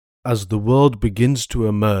As the world begins to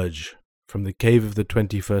emerge from the cave of the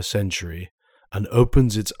 21st century and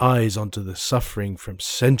opens its eyes onto the suffering from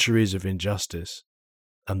centuries of injustice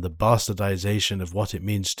and the bastardization of what it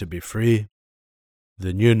means to be free,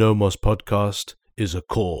 the New Nomos podcast is a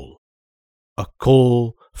call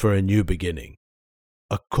for a new beginning,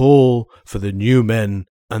 a call for the new men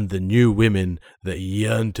and the new women that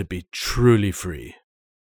yearn to be truly free,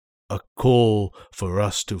 a call for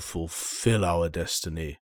us to fulfill our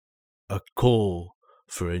destiny, a call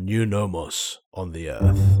for a new Nomos on the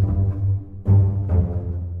earth.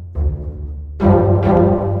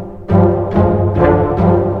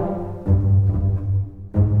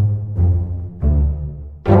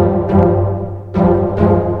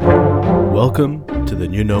 Welcome to the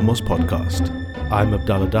New Nomos podcast. I'm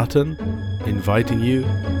Abdallah Dutton, inviting you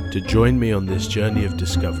to join me on this journey of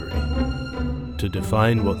discovery, to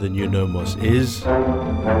define what the New Nomos is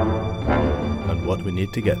and what we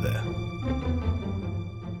need to get there.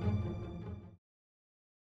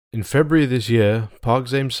 In February this year,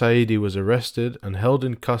 Parkzame Saidi was arrested and held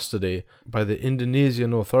in custody by the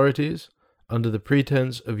Indonesian authorities under the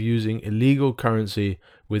pretense of using illegal currency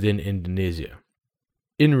within Indonesia.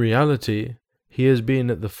 In reality, he has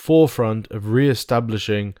been at the forefront of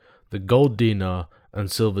re-establishing the gold dinar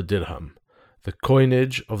and silver dirham, the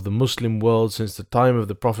coinage of the Muslim world since the time of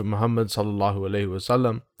the Prophet Muhammad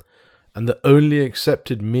ﷺ, and the only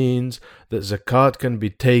accepted means that zakat can be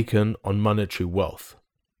taken on monetary wealth.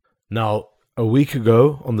 Now, a week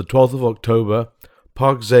ago, on the 12th of October,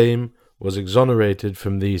 Parkzame was exonerated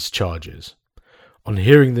from these charges. On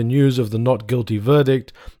hearing the news of the not guilty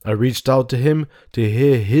verdict, I reached out to him to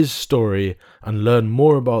hear his story and learn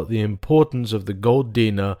more about the importance of the gold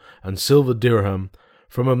dinar and silver dirham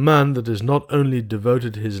from a man that has not only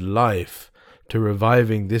devoted his life to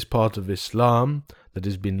reviving this part of Islam that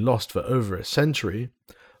has been lost for over a century,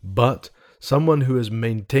 but someone who has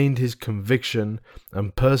maintained his conviction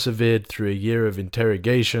and persevered through a year of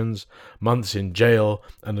interrogations, months in jail,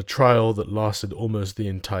 and a trial that lasted almost the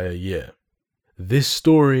entire year. This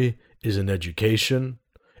story is an education,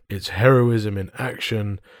 it's heroism in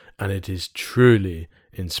action, and it is truly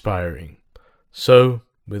inspiring. So,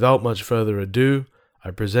 without much further ado, I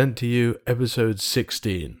present to you episode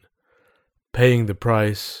 16, Paying the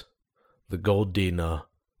Price, the Gold Dinar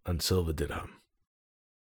and Silver Dirham.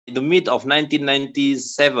 In the mid of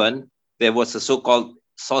 1997, there was a so-called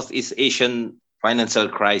Southeast Asian financial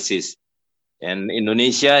crisis. And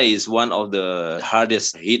Indonesia is one of the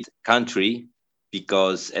hardest hit country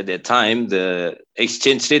because at that time, the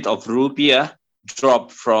exchange rate of rupiah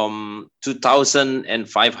dropped from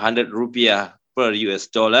 2,500 rupiah per US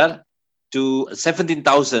dollar to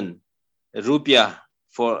 17,000 rupiah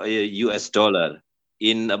for a US dollar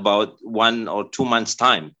in about 1 or 2 months'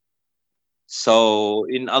 time. So,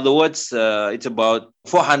 in other words, it's about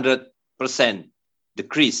 400%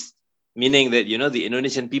 decrease, meaning that, the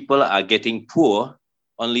Indonesian people are getting poor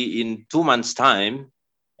only in 2 months' time.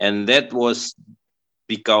 And that was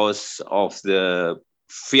because of the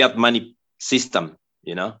fiat money system,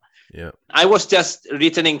 Yeah. I was just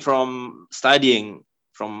returning from studying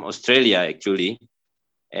from Australia, actually.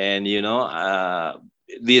 And,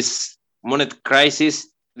 this monetary crisis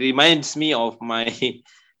reminds me of my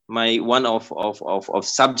one of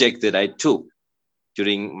subject that I took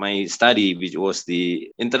during my study, which was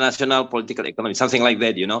the international political economy, something like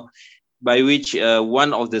that, by which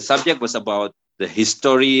one of the subject was about the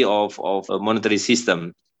history of a monetary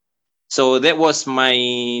system. So that was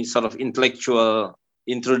my sort of intellectual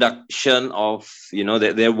introduction of,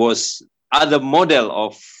 that there was other model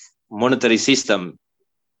of monetary system,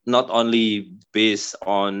 not only based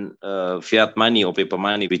on fiat money or paper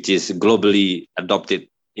money, which is globally adopted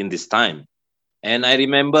in this time. And I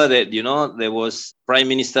remember that, there was Prime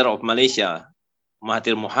Minister of Malaysia,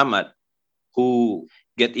 Mahathir Mohamad, who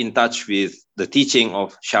get in touch with the teaching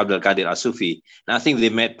of Shah Abdul Qadir As-Sufi. And I think they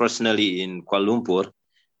met personally in Kuala Lumpur.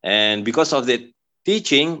 And because of that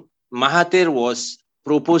teaching, Mahathir was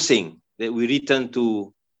proposing that we return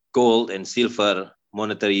to gold and silver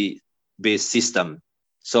monetary based system.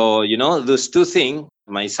 So, those two things,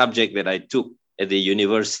 my subject that I took at the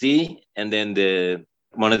university, and then the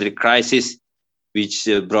monetary crisis, which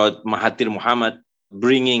brought Mahathir Mohamad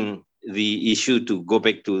bringing the issue to go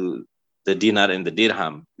back to the dinar and the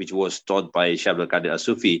dirham, which was taught by Shah Abdul Qadir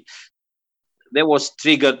As-Sufi. That was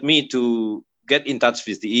triggered me to get in touch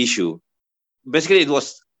with the issue. Basically, it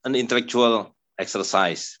was an intellectual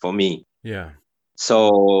exercise for me. Yeah.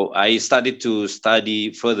 So I started to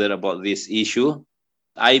study further about this issue.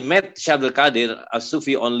 I met Shah Abdul Qadir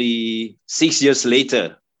As-Sufi only 6 years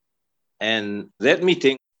later. And that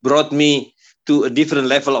meeting brought me to a different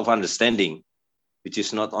level of understanding, which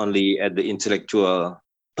is not only at the intellectual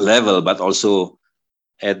level, but also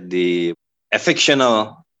at the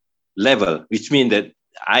affectional level, which means that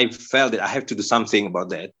I felt that I have to do something about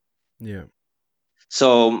that. Yeah.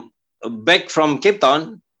 So back from Cape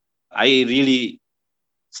Town, I really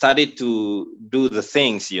started to do the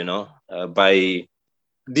things, by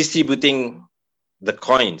distributing the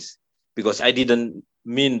coins, because I didn't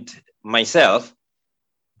mint myself,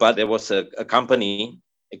 but there was a company.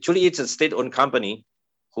 Actually, it's a state-owned company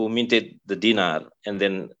who minted the dinar and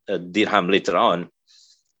then a dirham later on.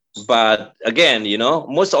 But again,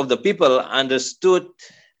 most of the people understood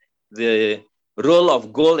the role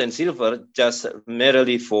of gold and silver just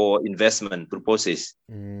merely for investment purposes.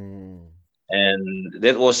 And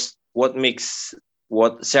that was what makes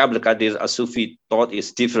what Syekh Abdul Qadir As-Sufi taught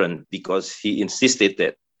is different, because he insisted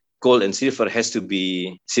that gold and silver has to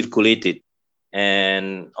be circulated.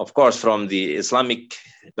 And of course, from the Islamic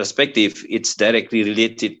perspective, it's directly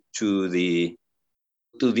related to the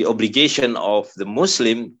obligation of the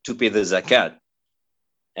Muslim to pay the zakat.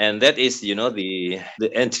 And that is, the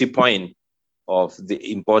entry point of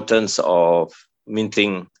the importance of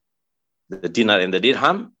minting the dinar and the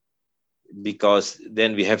dirham, because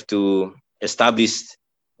then we have to establish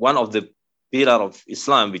one of the pillar of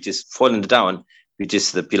Islam, which is fallen down, which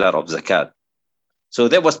is the pillar of zakat. So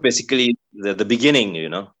that was basically the beginning,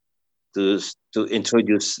 to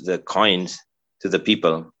introduce the coins to the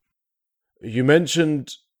people. You mentioned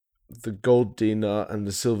the gold dinar and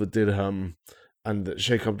the silver dirham, and that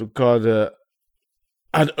Sheikh Abdul Qadir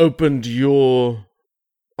had opened your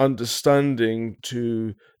understanding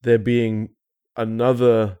to there being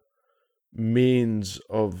another means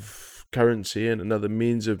of currency and another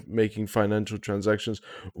means of making financial transactions.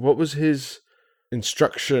 What was his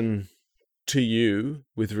instruction to you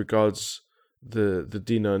with regards the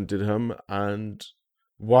dinar and dirham, and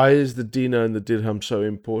why is the dinar and the dirham so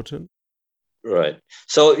important? Right.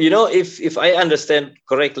 So, if I understand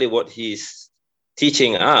correctly, what he's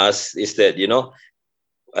teaching us is that,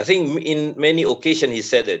 I think in many occasions he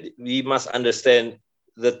said that we must understand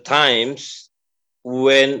the times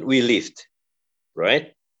when we lived,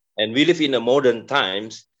 right? And we live in a modern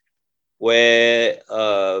times where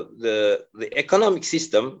the economic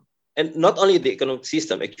system, and not only the economic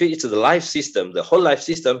system, actually it's the life system, the whole life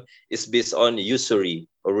system is based on usury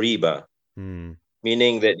or riba.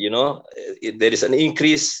 Meaning that, there is an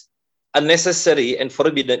increase, unnecessary and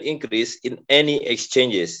forbidden increase in any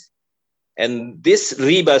exchanges. And this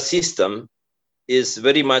riba system is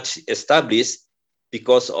very much established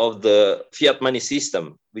because of the fiat money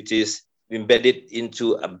system, which is embedded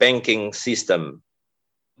into a banking system.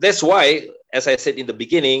 That's why, as I said in the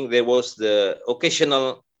beginning, there was the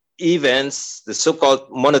occasional events, the so-called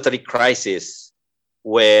monetary crisis,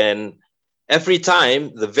 when every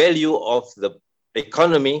time the value of the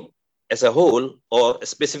economy as a whole, or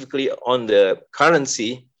specifically on the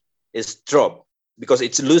currency, is dropped because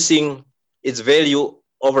it's losing its value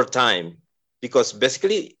over time. Because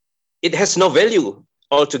basically it has no value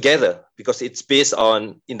altogether, because it's based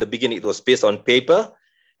on, in the beginning it was based on paper,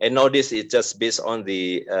 and nowadays it's just based on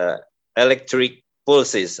the electric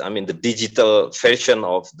pulses, the digital version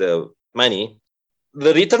of the money.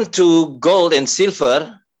 The return to gold and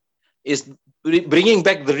silver is bringing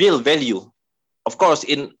back the real value, of course,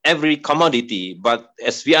 in every commodity. But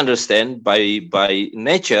as we understand, by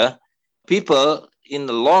nature, people in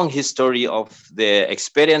the long history of their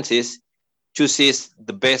experiences chooses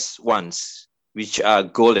the best ones, which are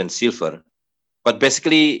gold and silver. But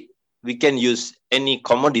basically, we can use any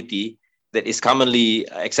commodity that is commonly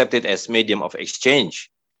accepted as medium of exchange.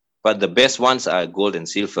 But the best ones are gold and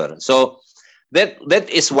silver. So that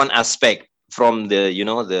is one aspect from the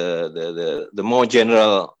the more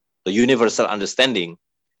general, the universal understanding.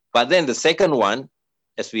 But then the second one,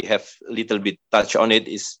 as we have a little bit touched on it,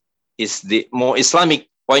 is the more Islamic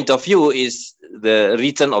point of view, is the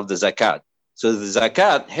return of the zakat. So the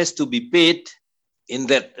zakat has to be paid in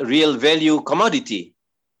that real value commodity.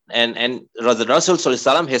 And the Rasul Sallallahu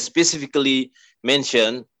Alaihi Wasallam has specifically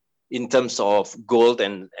mentioned in terms of gold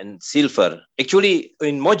and silver. Actually,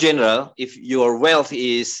 in more general, if your wealth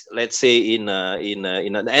is, let's say, in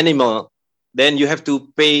an animal, then you have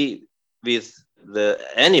to pay with the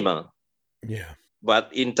animal. Yeah. But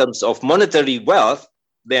in terms of monetary wealth,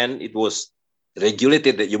 then it was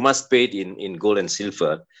regulated that you must pay it in gold and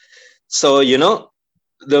silver. So,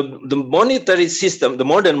 the monetary system, the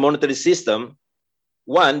modern monetary system,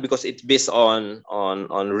 one, because it's based on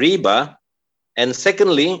riba, and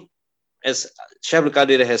secondly, as Syekh Abdul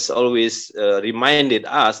Qadir has always reminded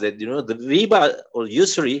us that, the riba or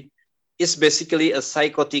usury is basically a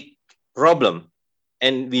psychotic problem.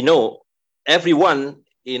 And we know everyone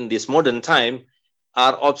in this modern time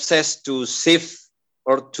are obsessed to save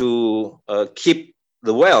or to keep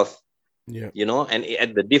the wealth, and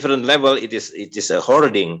at the different level, it is a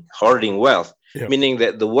hoarding wealth, meaning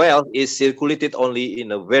that the wealth is circulated only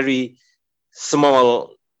in a very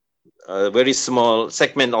small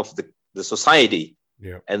segment of the society,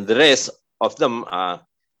 and the rest of them are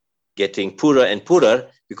getting poorer and poorer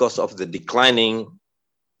because of the declining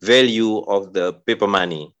value of the paper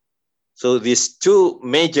money. So these two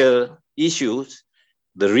major issues,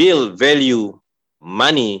 the real value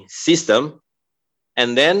money system,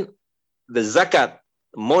 and then the zakat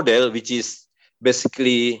model, which is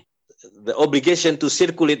basically the obligation to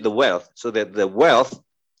circulate the wealth so that the wealth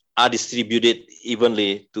are distributed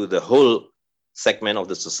evenly to the whole segment of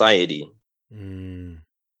the society.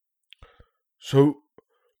 So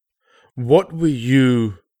what were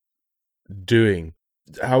you doing?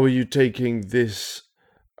 How were you taking this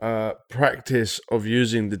practice of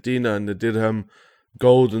using the dinar and the dirham,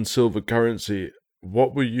 gold and silver currency?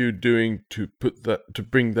 What were you doing to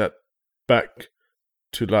bring that back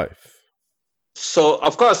to life? So,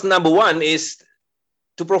 of course, number one is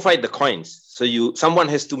to provide the coins. So someone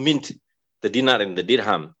has to mint the dinar and the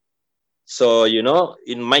dirham. So,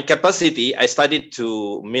 in my capacity, I started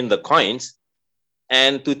to mint the coins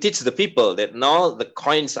and to teach the people that now the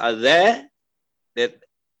coins are there, that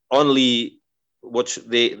only what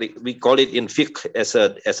we call it in fiqh as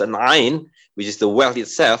an ayn, which is the wealth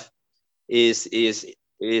itself, is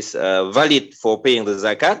valid for paying the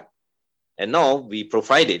zakat. And now we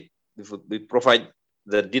provide it. We provide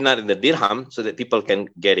the dinar and the dirham so that people can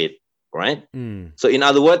get it, right? So in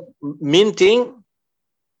other words, minting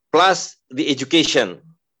plus the education,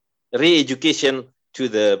 re-education to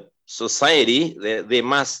the society, they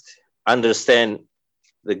must understand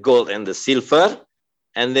the gold and the silver,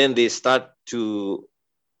 and then they start to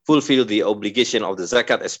fulfill the obligation of the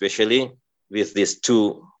zakat, especially with these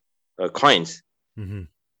two coins.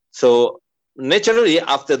 So naturally,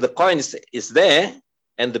 after the coins is there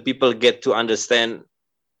and the people get to understand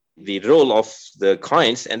the role of the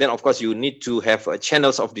coins, and then of course you need to have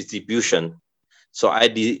channels of distribution. So I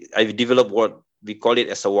developed what we call it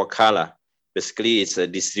as a wakala. Basically, it's a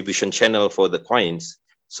distribution channel for the coins,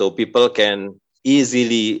 so people can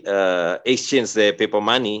easily exchange their paper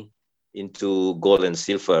money into gold and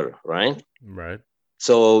silver, right? Right.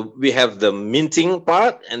 So we have the minting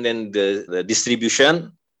part, and then the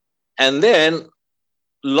distribution, and then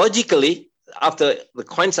logically, after the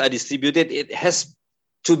coins are distributed, it has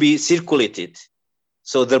to be circulated.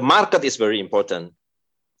 So the market is very important.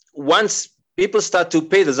 Once people start to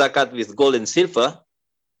pay the zakat with gold and silver,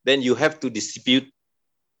 then you have to distribute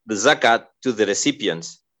the zakat to the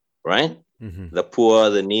recipients, right? The poor,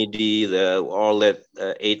 the needy, all that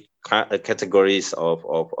 8 categories of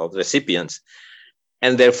recipients.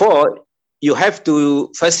 And therefore, you have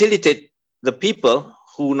to facilitate the people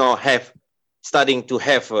who now starting to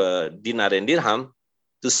have dinar and dirham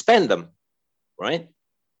to spend them, right?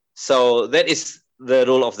 So that is the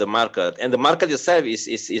role of the market. And the market itself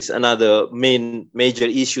is another major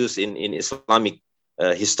issues in Islamic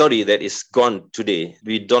history that is gone today.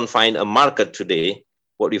 We don't find a market today.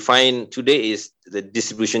 What we find today is the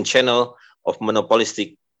distribution channel of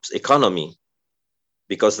monopolistic economy,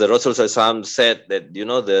 because the Rasul said that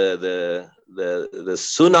the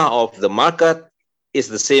sunnah of the market is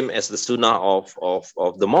the same as the sunnah of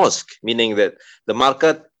the mosque, meaning that the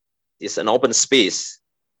market is an open space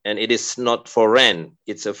and it is not for rent.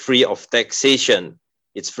 It's free of taxation.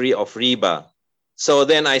 It's free of riba. So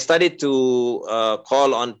then I started to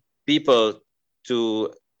call on people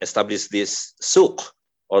to establish this souk,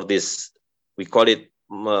 or this, we call it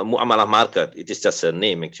mu'amalah market. It is just a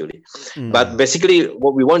name actually. But basically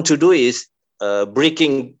what we want to do is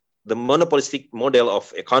breaking the monopolistic model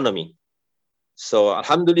of economy. So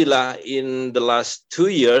alhamdulillah, in the last 2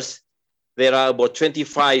 years, there are about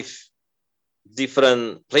 25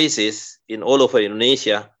 different places in all over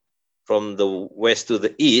Indonesia, from the west to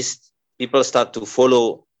the east. People start to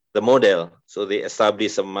follow the model. So they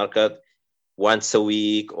establish a market once a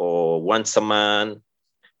week or once a month,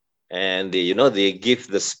 and they give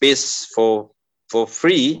the space for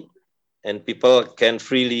free, and people can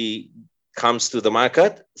freely comes to the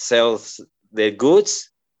market, sells their goods,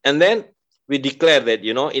 and then we declare that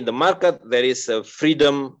in the market there is a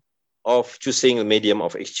freedom of choosing a medium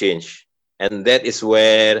of exchange, and that is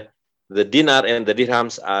where the dinar and the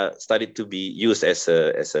dirhams are started to be used as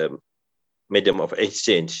a medium of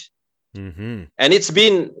exchange. And it's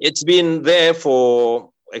been there for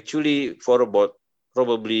about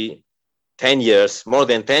probably 10 years, more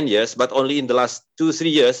than 10 years, but only in the last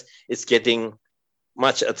 2-3 years, it's getting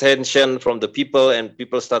much attention from the people and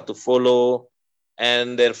people start to follow.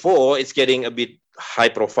 And therefore, it's getting a bit high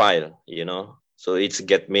profile, so it's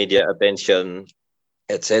get media attention,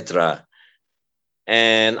 etc.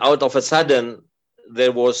 And out of a sudden,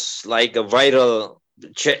 there was like a viral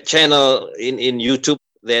channel in YouTube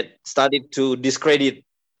that started to discredit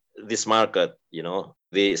this market.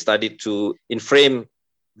 They started to inframe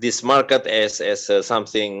this market as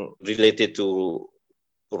something related to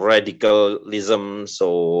radicalism,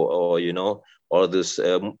 or this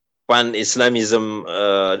pan-Islamism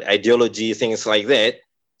ideology, things like that.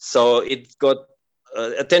 So it got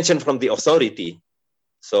attention from the authority.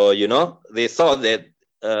 So, they thought that,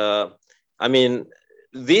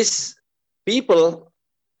 these people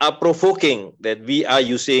are provoking that we are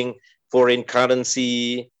using foreign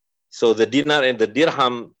currency. So the dinar and the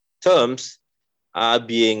dirham terms are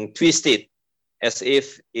being twisted as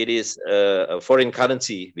if it is a foreign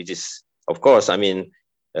currency, which is, of course,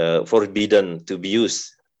 forbidden to be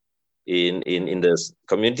used in the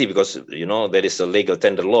community, because, there is a legal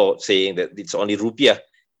tender law saying that it's only rupiah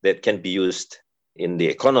that can be used in the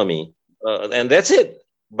economy. And that's it.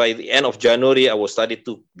 By the end of January, I was started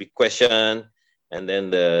to be questioned, and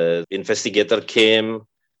then the investigator came,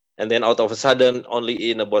 and then out of a sudden,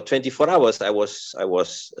 only in about 24 hours, I was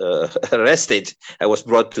arrested. I was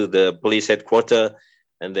brought to the police headquarters,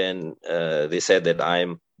 and then they said that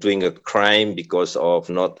I'm doing a crime because of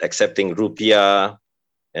not accepting rupiah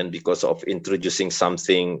and because of introducing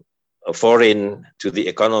something foreign to the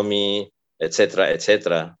economy, etc.,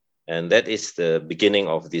 etc. And that is the beginning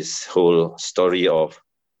of this whole story of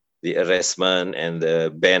the arrestment and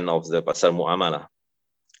the ban of the Pasar Muamalah.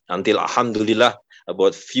 Until, alhamdulillah,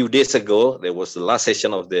 about a few days ago, there was the last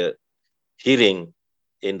session of the hearing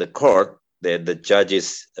in the court that the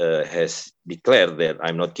judges has declared that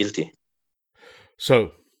I'm not guilty.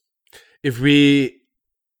 So, if we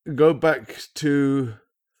go back to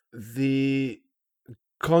the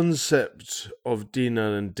concept of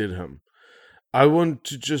dinar and dirham, I want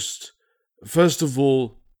to just, first of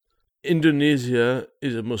all, Indonesia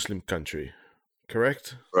is a Muslim country,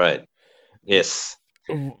 correct? Right. Yes.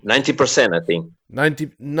 90%, I think.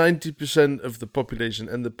 90% of the population,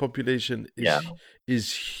 and the population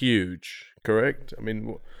is huge, correct?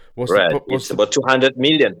 What's right. It's about 200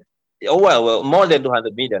 million. Oh, well, more than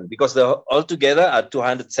 200 million, because altogether are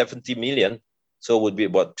 270 million. So it would be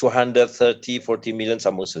about 230, 40 million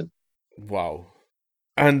are Muslim. Wow.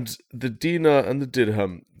 And the dinar and the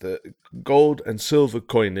dirham, the gold and silver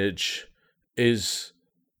coinage, is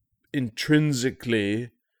intrinsically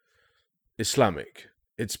Islamic.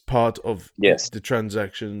 It's part of the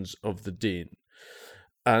transactions of the deen.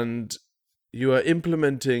 And you are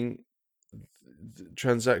implementing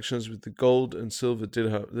transactions with the gold and silver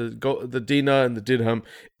dirham, the dinar and the dirham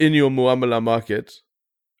in your muamala market.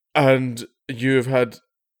 And you have had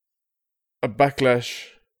a backlash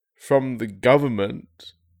from the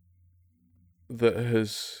government that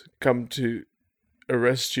has come to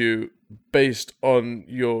arrest you based on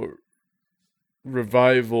your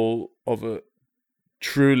revival of a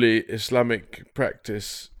truly Islamic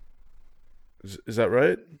practice. Is that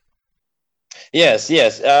right? Yes.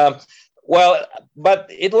 Well, but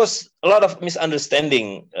it was a lot of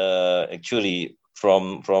misunderstanding, actually,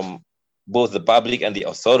 from both the public and the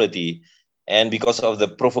authority. And because of the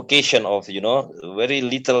provocation of, a very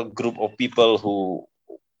little group of people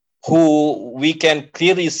who we can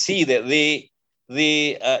clearly see that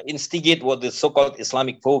they instigate what the so-called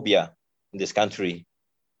Islamic phobia in this country.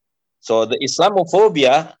 So the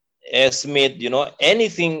Islamophobia has made,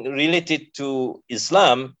 anything related to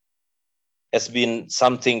Islam has been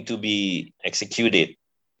something to be executed.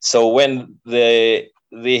 So when they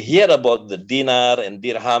hear about the dinar and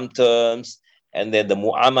dirham terms, and then the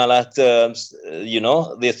mu'amalah terms,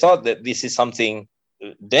 they thought that this is something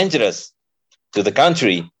dangerous to the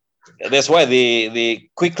country. That's why they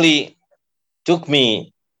quickly took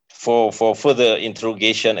me for further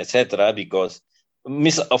interrogation, etc., because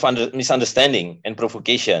misunderstanding and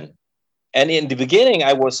provocation. And in the beginning,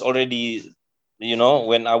 I was already,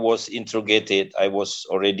 when I was interrogated, I was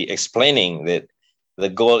already explaining that the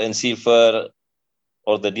gold and silver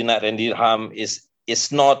or the dinar and dirham is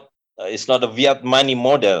not a fiat money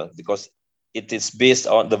model, because it is based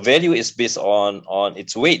on, the value is based on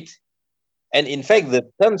its weight. And in fact, the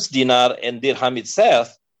terms dinar and dirham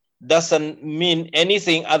itself doesn't mean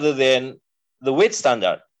anything other than the weight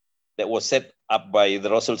standard that was set up by the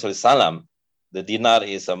Rasul Sallallahu. The dinar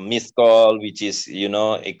is a mithqal, which is,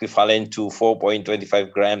 equivalent to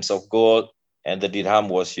 4.25 grams of gold. And the dirham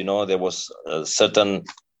was, there was a certain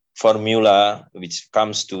formula, which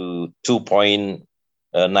comes to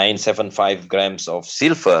 2.975 grams of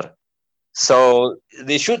silver. So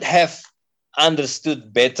they should have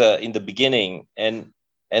understood better in the beginning, and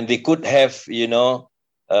they could have,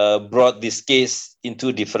 brought this case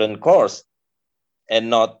into different courts and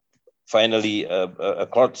not finally a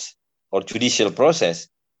court or judicial process,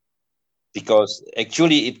 because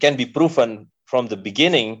actually it can be proven from the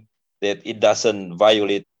beginning that it doesn't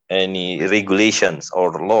violate any regulations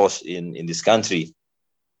or laws in this country.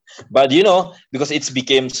 But, because it's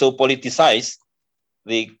became so politicized,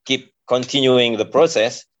 they keep continuing the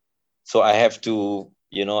process. So I have to,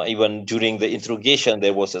 even during the interrogation,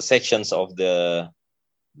 there was a sections of the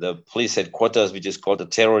police headquarters, which is called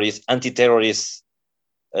the anti-terrorist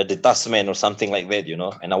detachment or something like that,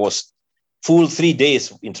 and I was full 3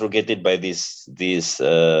 days interrogated by this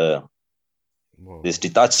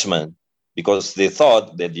detachment, because they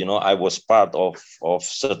thought that, I was part of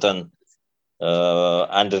certain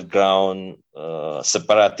underground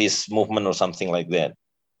separatist movement or something like that.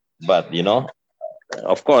 But,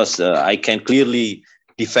 of course, I can clearly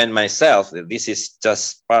defend myself that this is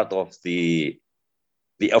just part of the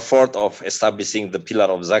effort of establishing the pillar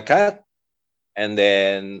of zakat. And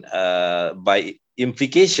then by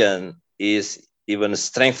implication is even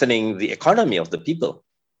strengthening the economy of the people,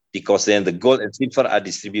 because then the gold and silver are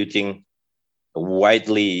distributing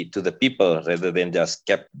widely to the people rather than just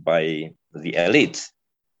kept by the elite.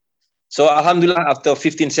 So Alhamdulillah, after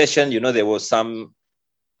 15 sessions, there was some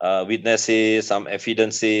witnesses, some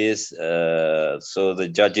evidences. So the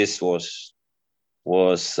judges was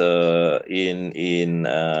in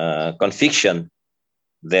conviction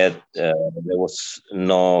that there was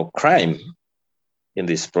no crime in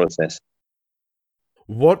this process.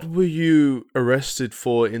 What were you arrested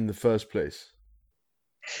for in the first place?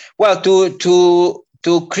 Well, to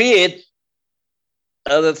create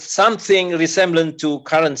something resembling to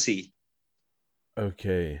currency.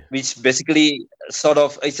 Okay. Which basically sort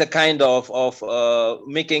of, it's a kind of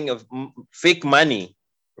making of fake money,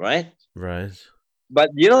 right? Right.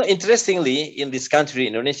 But, interestingly, in this country,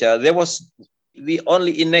 Indonesia, we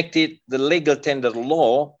only enacted the legal tender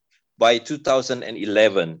law by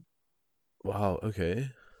 2011. Wow, okay.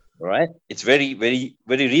 Right? It's very, very,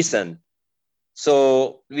 very recent.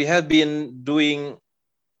 So we have been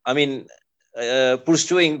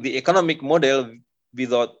pursuing the economic model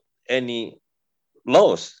without any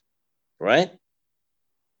laws, right?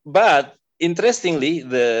 But interestingly,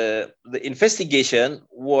 the investigation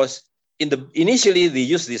was initially they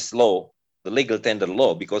used this law, the legal tender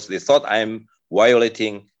law, because they thought I'm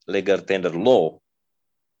violating legal tender law.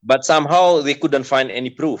 But somehow they couldn't find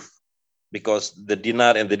any proof, because the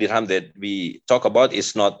dinar and the dirham that we talk about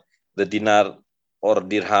is not the dinar or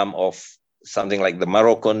dirham of something like the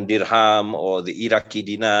Moroccan dirham or the Iraqi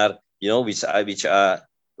dinar, which are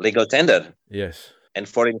legal tender. Yes. And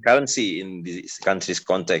foreign currency in this country's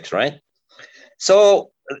context, right?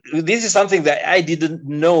 So this is something that I didn't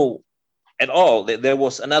know at all, that there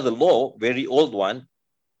was another law, very old one.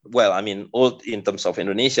 Well, old in terms of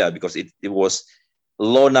Indonesia, because it was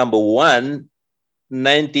law number 1,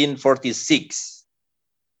 1946.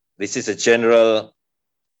 This is a general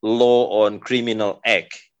law on criminal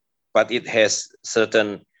act, but it has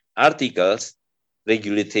certain articles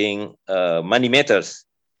regulating money matters.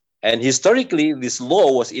 And historically, this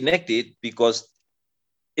law was enacted because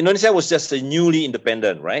Indonesia was just a newly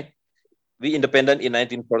independent, right? We independent in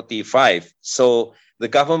 1945. So the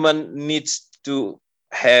government needs to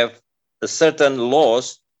have a certain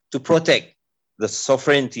laws to protect the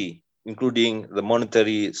sovereignty, including the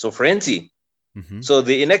monetary sovereignty. Mm-hmm. So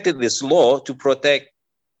they enacted this law to protect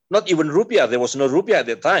not even rupiah. There was no rupiah at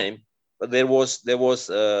the time, but there was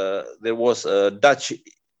Dutch,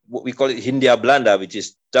 what we call it Hindia Belanda, which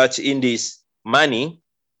is Dutch Indies money,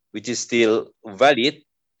 which is still valid,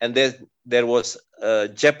 and there was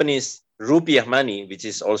Japanese rupiah money, which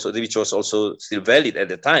was also still valid at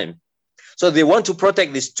the time. So they want to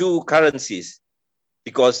protect these two currencies,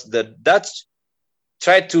 because the Dutch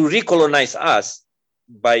tried to recolonize us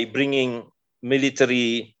by bringing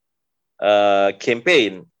military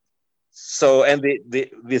campaign. So, and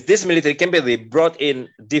with this military campaign, they brought in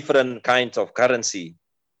different kinds of currency.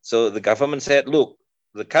 So the government said, look,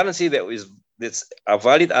 the currency that's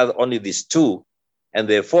valid are only these two. And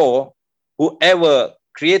therefore, whoever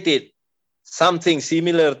created something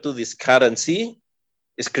similar to this currency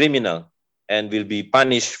is criminal and will be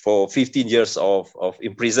punished for 15 years of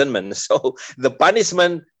imprisonment. So the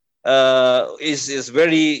punishment is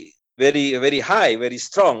very, very, very high, very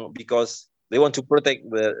strong, because they want to protect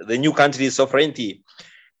the new country's sovereignty.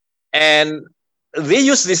 And they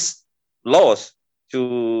use these laws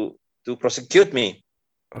to prosecute me.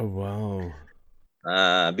 Oh, wow.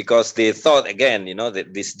 Because they thought, again,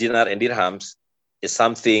 that this dinar and dirhams is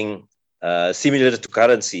something similar to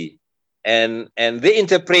currency, and they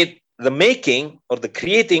interpret the making or the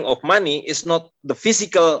creating of money is not the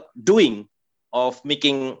physical doing of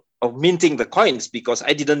minting the coins, because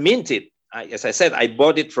I didn't mint it. As I said, I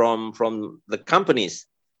bought it from the companies.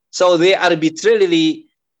 So they arbitrarily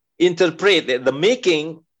interpret that the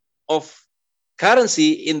making of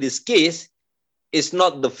currency in this case is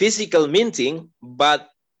not the physical minting, but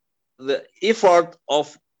the effort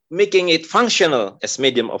of making it functional as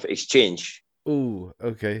medium of exchange. Oh,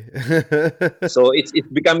 okay. So it's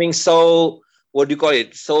becoming so, what do you call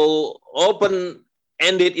it? So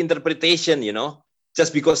open-ended interpretation,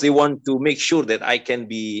 just because they want to make sure that I can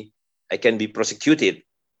be prosecuted,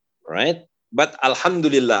 right? But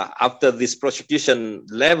Alhamdulillah, after this prosecution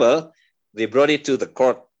level, they brought it to the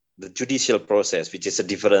court, the judicial process, which is a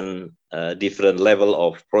different level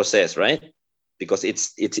of process, right? Because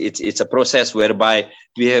it's a process whereby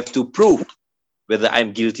we have to prove whether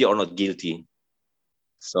I'm guilty or not guilty.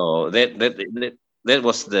 So that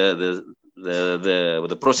was the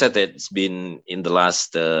process that's been in the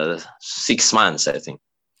last 6 months, I think.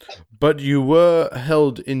 But you were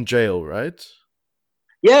held in jail, right?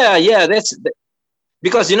 Yeah. That's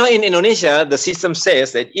because in Indonesia the system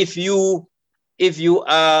says that if you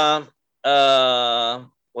are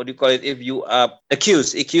what do you call it? If you are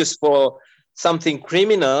accused for something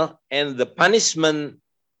criminal and the punishment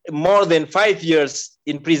more than 5 years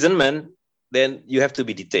imprisonment, then you have to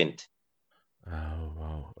be detained. Oh,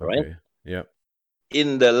 wow. Okay. Right? Yeah.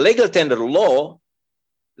 In the legal tender law,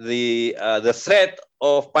 the threat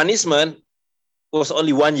of punishment was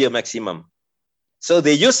only 1 year maximum. So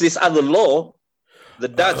they use this other law, the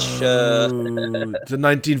Dutch the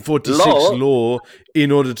 1946 law,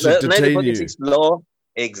 in order to detain 1946 you. Law,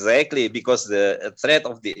 exactly, because the threat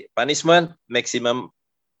of the punishment maximum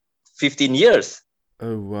 15 years.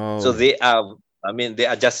 Oh, wow. So they are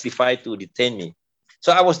justified to detain me.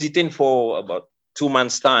 So I was detained for about 2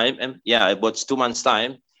 months' time, and about 2 months'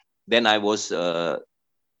 time. Then I was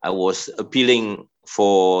appealing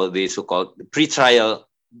for the so-called pre-trial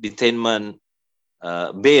detainment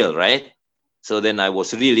bail, right? So then I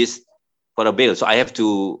was released for a bail. So I have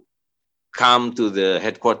to come to the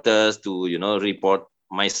headquarters to report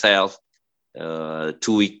myself 2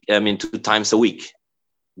 times a week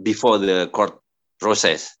before the court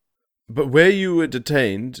process. But where you were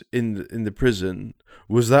detained in the prison,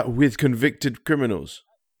 was that with convicted criminals?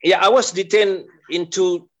 Yeah, I was detained in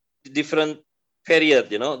 2 different periods.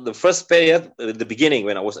 The first period, the beginning,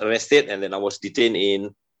 when I was arrested, and then I was detained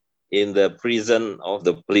in the prison of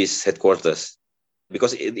the police headquarters,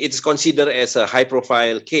 because it's considered as a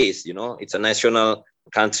high-profile case. It's a national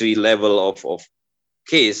country level of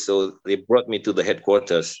case, so they brought me to the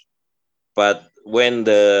headquarters. But when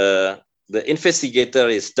the investigator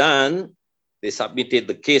is done, they submitted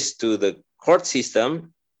the case to the court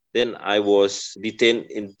system. Then I was detained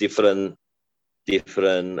in different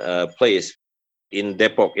place in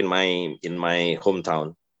Depok, in my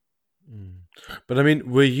hometown. But I mean,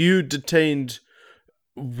 were you detained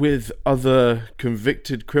with other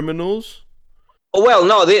convicted criminals? Oh, well,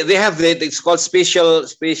 no, they have it's called special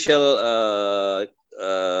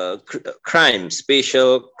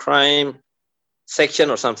crime section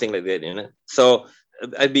or something like that. So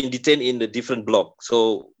I've been detained in the different block.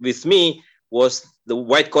 So with me was the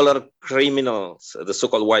white collar criminals, the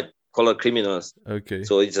so-called white collar criminals. Okay.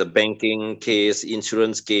 So it's a banking case,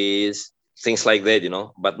 insurance case, things like that,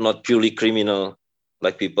 but not purely criminal,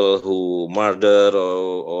 like people who murder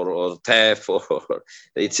or theft, or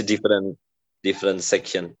it's a different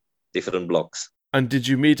section, different blocks. And did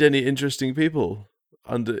you meet any interesting people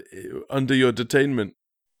under your detainment?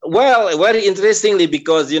 Well, very interestingly,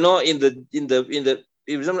 because in the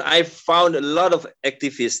I found a lot of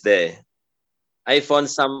activists there. I found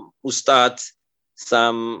some ustads,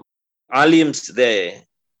 some alims there.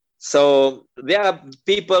 So there are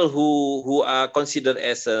people who are considered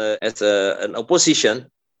as an opposition.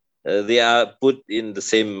 They are put in the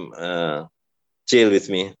same jail with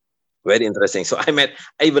me. Very interesting. So I met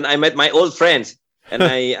my old friends, and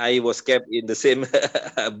I was kept in the same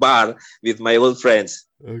bar with my old friends,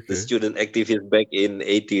 the student activists back in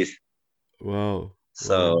 80s. Wow.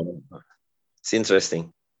 So it's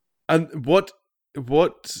interesting. And what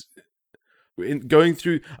in going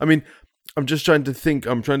through? I mean, I'm just trying to think.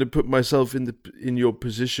 I'm trying to put myself in your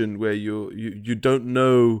position where you don't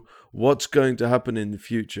know what's going to happen in the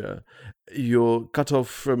future. You're cut off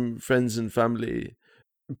from friends and family.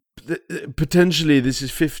 Potentially, this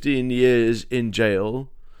is 15 years in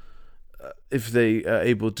jail. if they are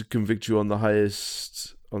able to convict you on the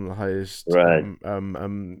highest Right.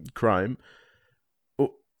 crime.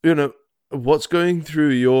 You know, what's going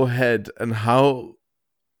through your head, and how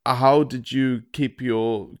did you keep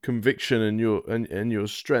your conviction and your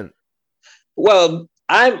strength? Well,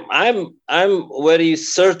 I'm very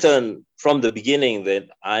certain from the beginning that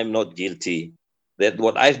I'm not guilty. That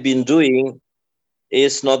what I've been doing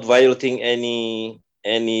is not violating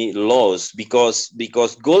any laws, because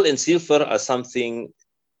gold and silver are something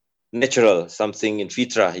natural, something in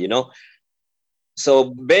fitra, you know.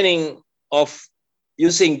 So banning of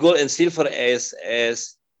using gold and silver as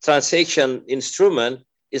transaction instrument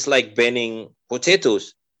is like banning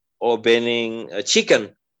potatoes or banning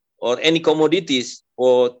chicken or any commodities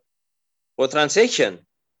for transaction.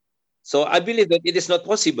 So I believe that it is not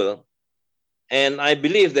possible, and I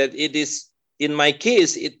believe that it is, in my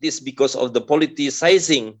case, it is because of the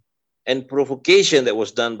politicizing and provocation that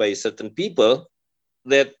was done by certain people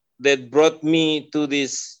that brought me to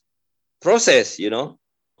this process, you know.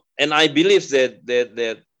 And I believe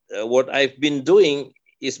that what I've been doing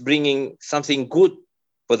is bringing something good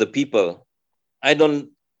for the people. I don't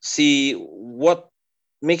see what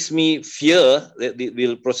makes me fear that they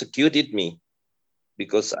will prosecute me,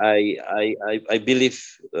 because I believe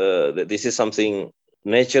that this is something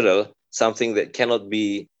natural, something that cannot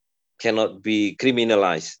be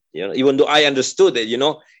criminalized. You know, even though I understood that, you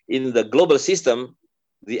know, in the global system,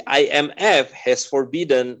 the IMF has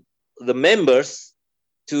forbidden the members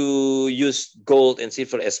to use gold and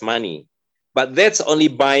silver as money, but that's only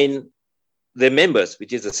bind the members,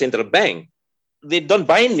 which is the central bank. They don't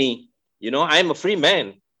bind me. You know, I'm a free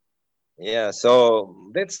man. Yeah, so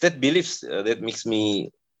that beliefs that makes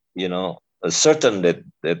me, you know, certain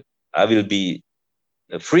that I will be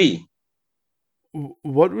free.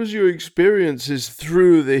 What was your experiences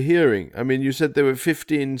through the hearing? I mean, you said there were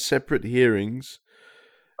 15 separate hearings.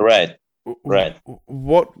 Right, right.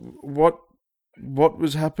 What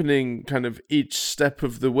was happening kind of each step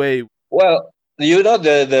of the way? Well, you know,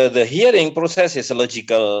 the hearing process is a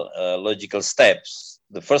logical steps.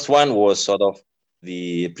 The first one was sort of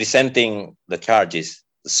the presenting the charges,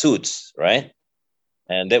 the suits, right?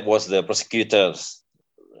 And that was the prosecutors.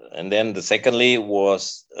 And then the secondly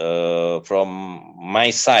was from my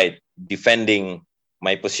side defending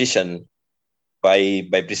my position by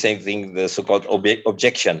presenting the so-called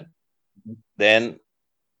objection. Then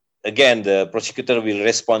again, the prosecutor will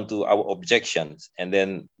respond to our objections. And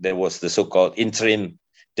then there was the so-called interim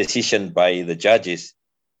decision by the judges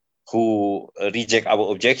who reject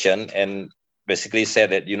our objection and basically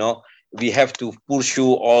said that, you know, we have to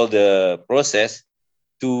pursue all the process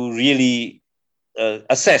to really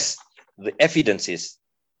assess the evidences,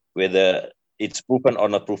 whether it's proven or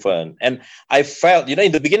not proven. And I felt, you know,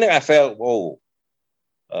 in the beginning, I felt, oh,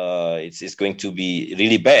 it's going to be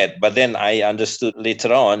really bad. But then I understood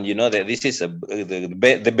later on, you know, that this is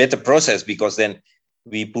the better process, because then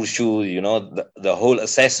we pursue, you know, the whole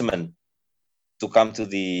assessment to come to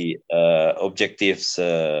the objectives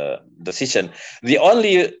decision. The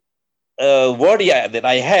only worry that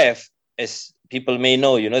I have, as people may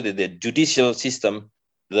know, you know, the judicial system,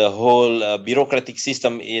 the whole bureaucratic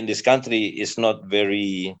system in this country is not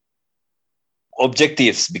very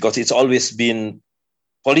objective, because it's always been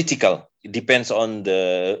political. It depends on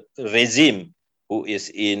the regime who is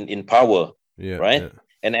in power, Yeah, right? yeah.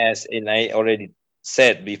 And I already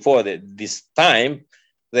said before, that this time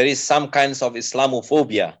there is some kinds of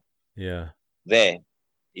Islamophobia Yeah. there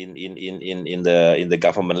in the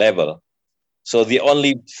government level. So the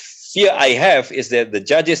only fear I have is that the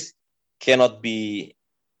judges cannot be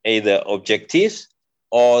either objective,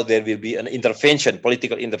 or there will be an intervention,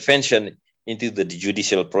 political intervention into the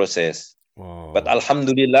judicial process. Wow. But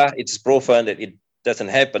Alhamdulillah, it's proven that it doesn't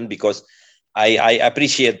happen, because I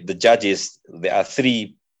appreciate the judges. There are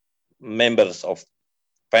 3 members of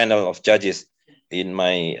panel of judges in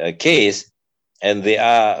my case, and they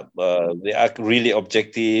are really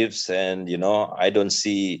objectives, and you know, I don't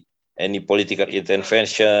see any political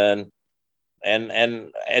intervention.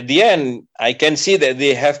 And at the end, I can see that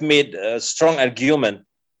they have made a strong argument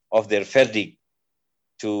of their verdict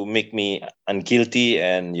to make me unguilty,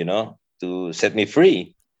 and you know, to set me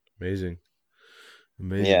free. Amazing.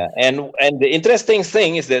 Yeah, and the interesting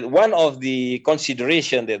thing is that one of the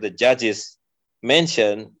consideration that the judges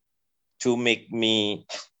mentioned to make me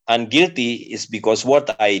unguilty is because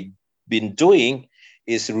what I've been doing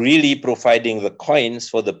is really providing the coins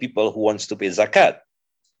for the people who wants to pay zakat.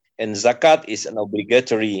 And zakat is an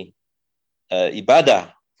obligatory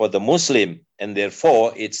ibadah for the Muslim, and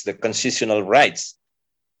therefore it's the constitutional rights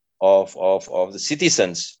of the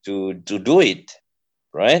citizens to do it,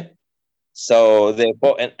 right? So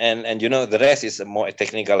therefore, and the rest is more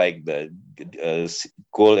technical, like the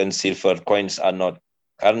gold and silver coins are not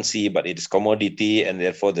currency, but it is commodity, and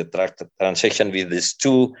therefore the transaction with these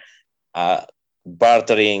two are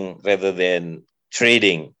bartering rather than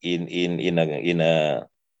trading in a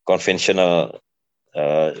conventional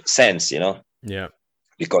sense, Yeah.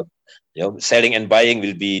 because selling and buying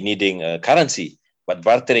will be needing a currency, but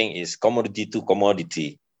bartering is commodity to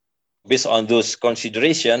commodity. Based on those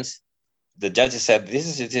considerations, the judge said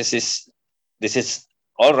this is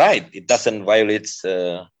all right. It doesn't violate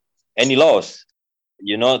any laws.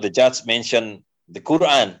 The judge mentioned the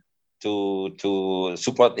Quran to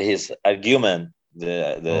support his argument.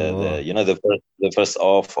 The first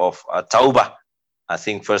of Taubah, I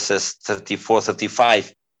think verses 34,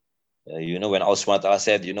 35. When Allah Subhanahu wa Ta'ala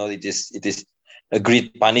said, it is a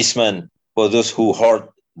great punishment for those who hoard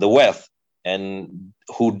the wealth and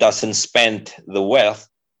who doesn't spend the wealth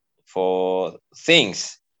for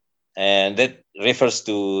things. And that refers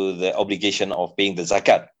to the obligation of paying the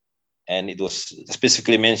zakat. And it was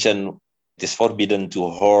specifically mentioned it is forbidden to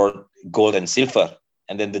hoard gold and silver.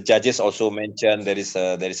 And then the judges also mentioned there is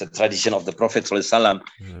a tradition of the Prophet ﷺ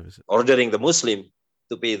ordering the Muslim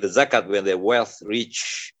to pay the zakat when their wealth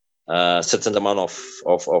reach a certain amount of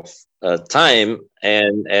time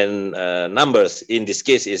and numbers. In this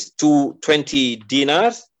case is 20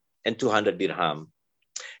 dinars and 200 dirham.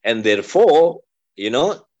 And therefore,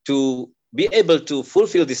 to be able to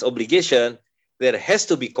fulfill this obligation, there has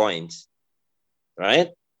to be coins, right?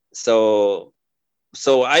 So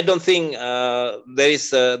I don't think there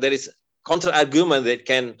is counter argument that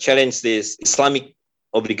can challenge this Islamic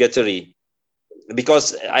obligatory,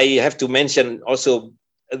 because I have to mention also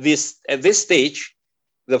this at this stage,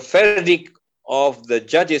 the verdict of the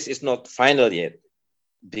judges is not final yet,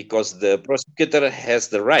 because the prosecutor has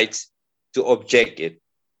the right to object it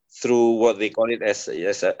through what they call it as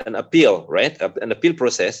an appeal, right? An appeal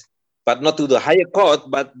process, but not to the higher court,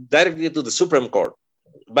 but directly to the Supreme Court.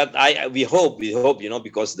 But we hope,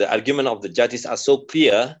 because the argument of the judges are so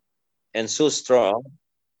clear and so strong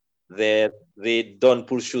that they don't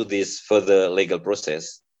pursue this further legal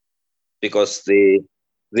process, because they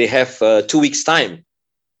have 2 weeks time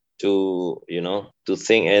to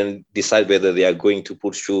think and decide whether they are going to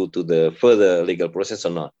pursue to the further legal process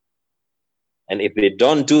or not. And if they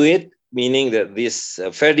don't do it, meaning that this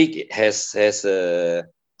verdict has what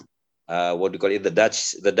do you call it?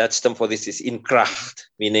 The Dutch term for this is inkracht,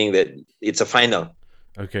 meaning that it's a final.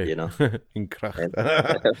 Okay. Inkracht.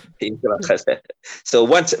 So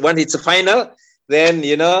once it's a final, then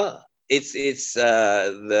it's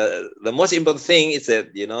the most important thing is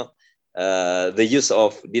that the use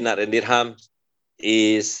of dinar and dirham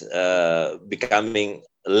is becoming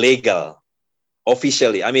legal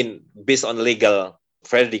officially. I mean, based on legal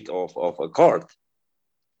verdict of a court,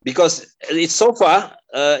 because it's so far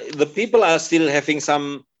the people are still having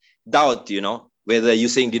some doubt, whether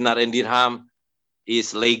using dinar and dirham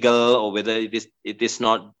is legal or whether it is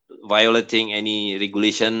not violating any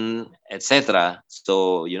regulation, etc.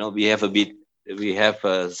 So we have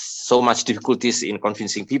so much difficulties in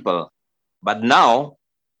convincing people. But now,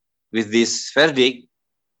 with this verdict,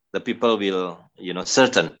 the people will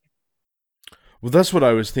certain. Well, that's what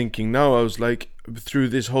I was thinking. Now I was like, through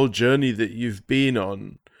this whole journey that you've been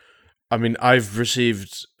on, I mean, I've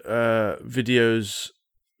received videos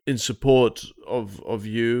in support of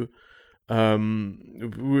you.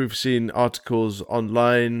 We've seen articles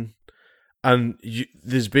online, and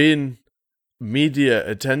there's been media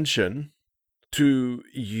attention to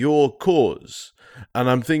your cause. And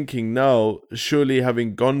I'm thinking now, surely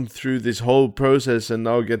having gone through this whole process and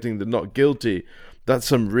now getting the not guilty, that's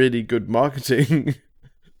some really good marketing.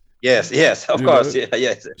 Yes, of course. Yeah,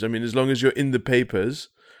 yes. I mean, as long as you're in the papers,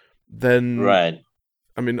 then right.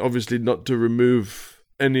 I mean, obviously not to remove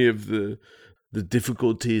any of the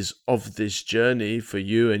difficulties of this journey for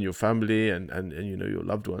you and your family and your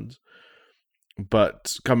loved ones,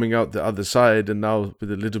 but coming out the other side and now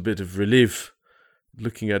with a little bit of relief,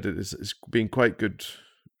 looking at it, it's been quite good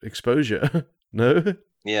exposure. No?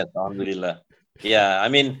 Yes, alhamdulillah. Yeah, I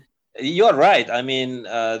mean, you're right. I mean,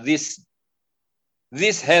 this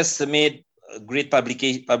has made great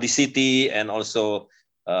publicity and also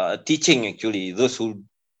teaching, actually. Those who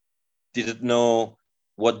didn't know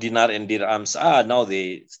what dinar and dirhams are, now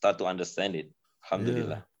they start to understand it.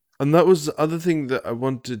 Alhamdulillah. Yeah. And that was the other thing that I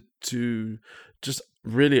wanted to just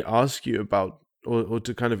really ask you about, or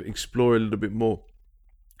to kind of explore a little bit more.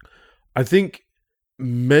 I think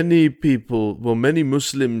many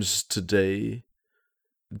Muslims today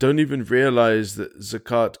don't even realize that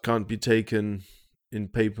zakat can't be taken in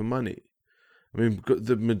paper money. I mean,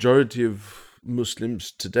 the majority of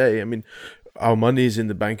Muslims today, I mean, our money is in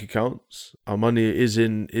the bank accounts. Our money is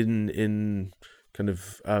in kind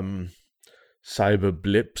of cyber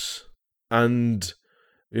blips, and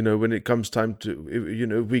when it comes time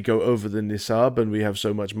to, we go over the nisab and we have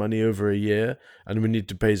so much money over a year, and we need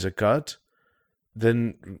to pay zakat.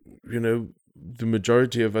 Then the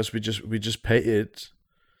majority of us we just pay it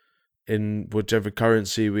in whichever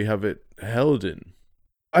currency we have it held in.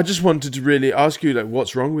 I just wanted to really ask you,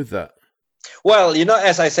 what's wrong with that? Well,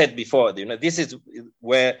 as I said before, this is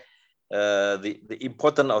where the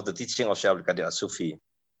importance of the teaching of Syekh Abdul Qadir As-Sufi.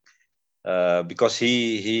 Because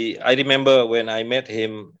I remember when I met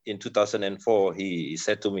him in 2004, he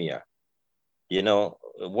said to me,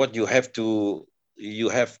 what you have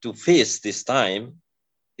to face this time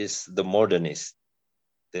is the modernists.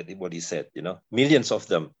 That what he said, millions of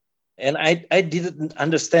them. And I didn't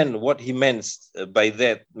understand what he meant by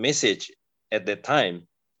that message at that time.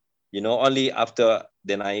 Only after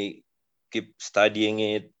then I keep studying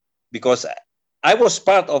it, because I was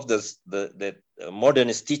part of the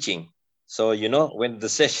modernist teaching. So, when the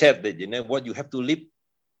Sheikh said that, what you have to live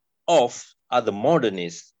off are the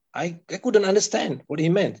modernists, I couldn't understand what he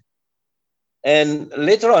meant. And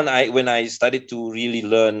later on, when I started to really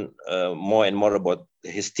learn more and more about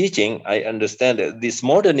his teaching, I understand that these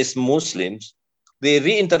modernist Muslims, they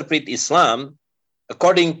reinterpret Islam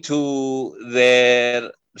according to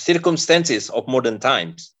their circumstances of modern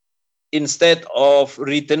times, instead of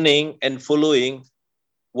returning and following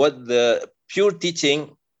what the pure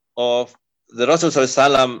teaching of the Rasul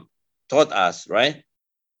Sallallahu taught us, right?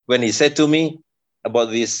 When he said to me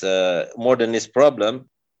about this modernist problem,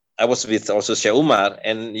 I was with also Sheikh Umar,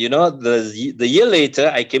 and the year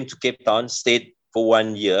later I came to Cape Town, stayed for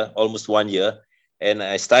 1 year, almost 1 year, and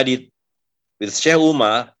I studied with Sheikh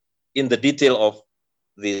Umar in the detail of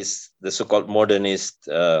the so-called modernist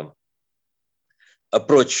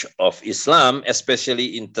approach of Islam,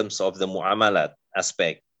 especially in terms of the mu'amalat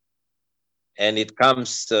aspect. And it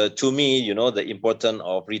comes to me, the importance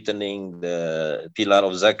of returning the pillar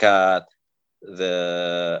of zakat,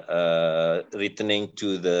 the returning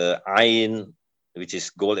to the ayn, which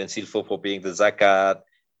is gold and silver for paying the zakat,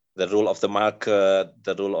 the rule of the market,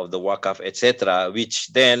 the rule of the waqaf, etc., which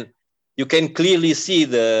then you can clearly see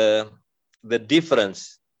the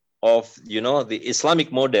difference of the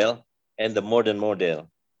Islamic model and the modern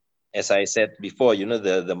model. As I said before,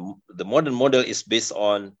 the modern model is based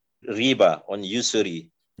on riba, on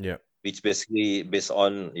usury, which basically based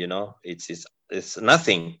on it's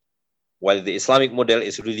nothing, while the Islamic model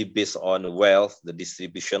is really based on wealth, the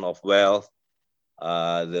distribution of wealth,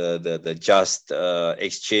 the just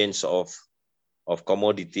exchange of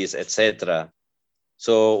commodities, etc.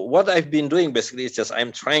 So what I've been doing basically is just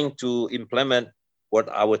I'm trying to implement what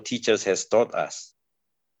our teachers has taught us,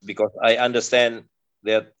 because I understand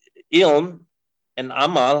that ilm and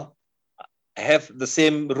amal have the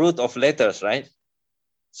same root of letters, right?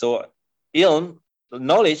 So ilm,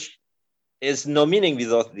 knowledge, is no meaning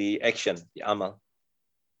without the action, the amal.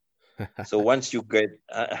 So once you get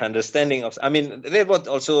understanding of, that's what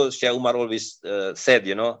also Syekh Umar always said,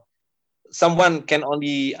 someone can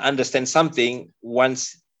only understand something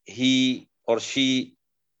once he or she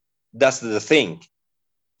does the thing.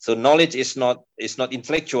 So knowledge is not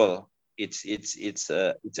intellectual,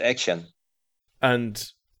 it's action. And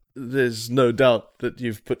there's no doubt that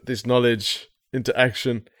you've put this knowledge into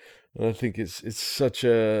action. And I think it's such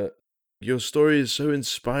your story is so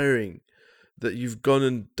inspiring that you've gone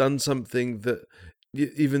and done something that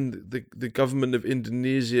even the government of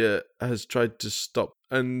Indonesia has tried to stop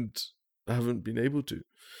and haven't been able to,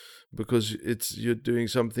 because you're doing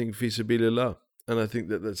something fi sabilillah, and I think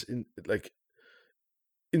that's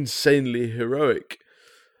insanely heroic.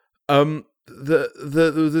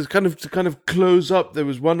 The kind of to kind of close up, there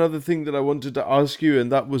was one other thing that I wanted to ask you,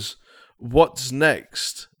 and that was, what's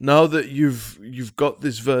next now that you've got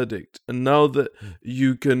this verdict, and now that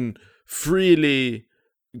you can freely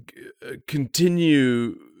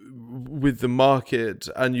continue with the market,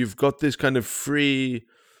 and you've got this kind of free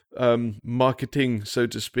marketing, so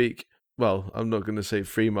to speak. Well, I'm not going to say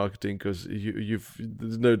free marketing, because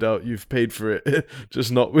there's no doubt you've paid for it,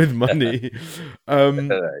 just not with money.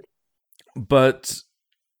 But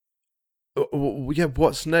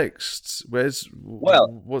what's next? What's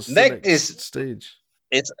the next stage?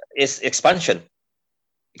 It's expansion.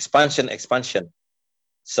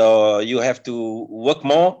 So you have to work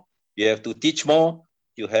more, you have to teach more,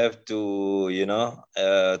 you have to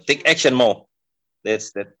take action more. That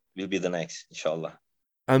will be the next, inshallah.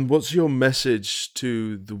 And what's your message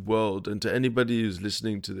to the world and to anybody who's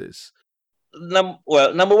listening to this?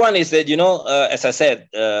 Number one is that, as I said,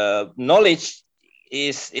 knowledge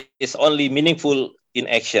is only meaningful in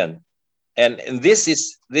action, and this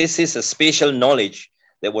is a special knowledge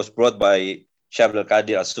that was brought by Shaykh Abdul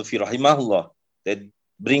Qadir As-Sufi rahimahullah, that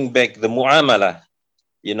bring back the muamalah,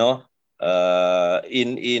 in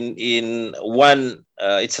one.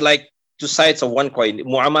 It's like two sides of one coin,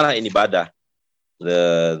 muamalah and ibadah,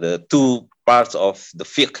 the two parts of the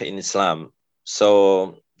fiqh in Islam.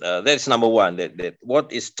 So that's number one, that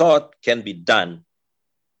what is taught can be done,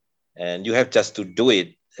 and you have just to do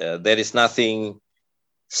it. There is nothing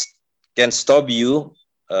can stop you,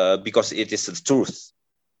 because it is the truth.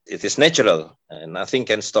 It is natural, and nothing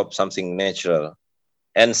can stop something natural.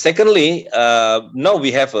 And secondly, now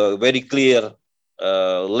we have a very clear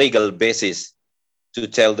legal basis to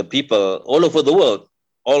tell the people all over the world,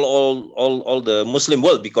 all the Muslim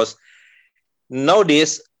world, because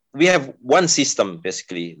nowadays we have one system.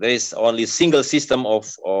 Basically, there is only single system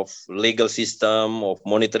of legal system, of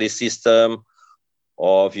monetary system,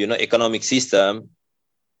 of economic system,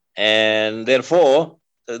 and therefore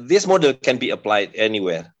this model can be applied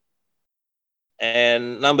anywhere.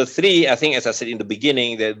 And number three, I think, as I said in the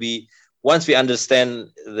beginning, that once we understand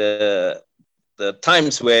the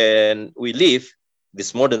times when we live,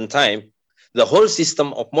 this modern time, the whole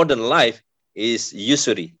system of modern life is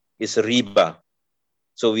usury, is riba.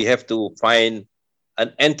 So we have to find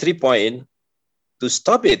an entry point to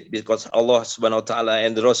stop it, because Allah subhanahu wa ta'ala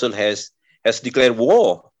and the Rasul has declared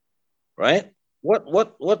war, right?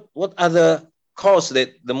 What other cause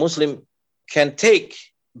that the Muslim can take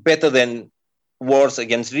better than wars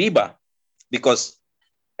against riba? Because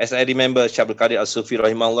as I remember, Shaykh Abdul Qadir As-Sufi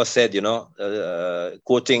rahimahullah said,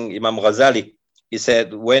 quoting Imam Ghazali, he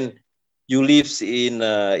said, when you live in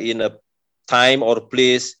a time or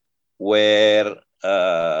place where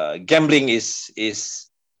gambling is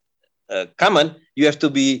common, you have to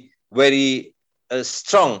be very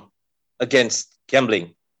strong against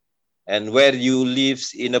gambling. And where you live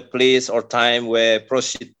in a place or time where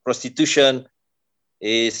prostitution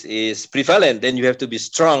is prevalent, then you have to be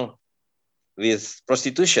strong with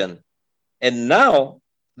prostitution. And now,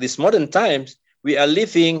 these modern times, we are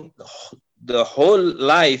living the whole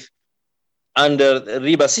life under the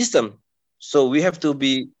riba system. So we have to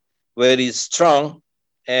be very strong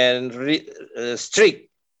and strict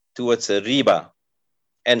towards riba.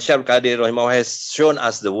 And Shaykh Qadir Rahimahullah has shown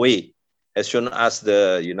us the way, has shown us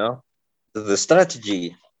the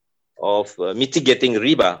strategy of mitigating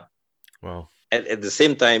riba. Wow. And at the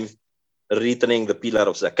same time, returning the pillar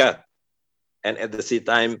of zakat. And at the same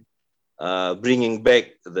time, bringing back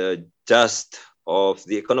the just of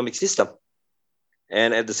the economic system.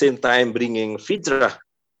 And at the same time, bringing fitrah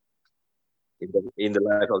in the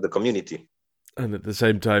life of the community. And at the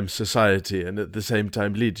same time, society, and at the same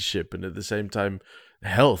time, leadership, and at the same time,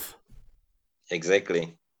 health.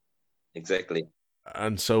 Exactly.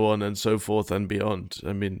 And so on and so forth and beyond.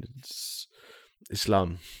 I mean, it's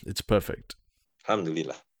Islam. It's perfect.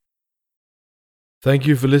 Alhamdulillah. Thank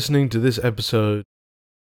you for listening to this episode.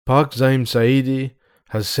 Park Zaim Saidi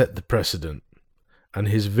has set the precedent, and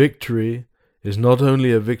his victory is not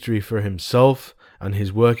only a victory for himself and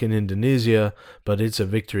his work in Indonesia, but it's a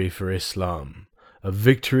victory for Islam. A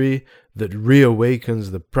victory that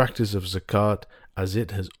reawakens the practice of zakat as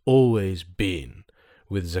it has always been,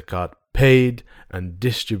 with zakat paid and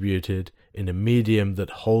distributed in a medium that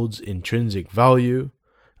holds intrinsic value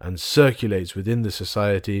and circulates within the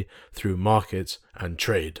society through markets and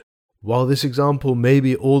trade. While this example may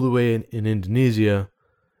be all the way in Indonesia,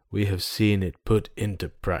 we have seen it put into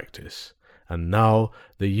practice. And now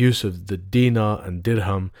the use of the dinar and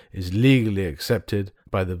dirham is legally accepted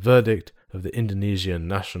by the verdict of the Indonesian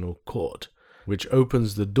National Court, which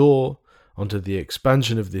opens the door onto the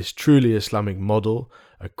expansion of this truly Islamic model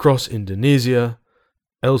across Indonesia,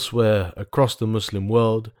 elsewhere across the Muslim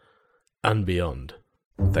world, and beyond.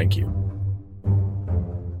 Thank you.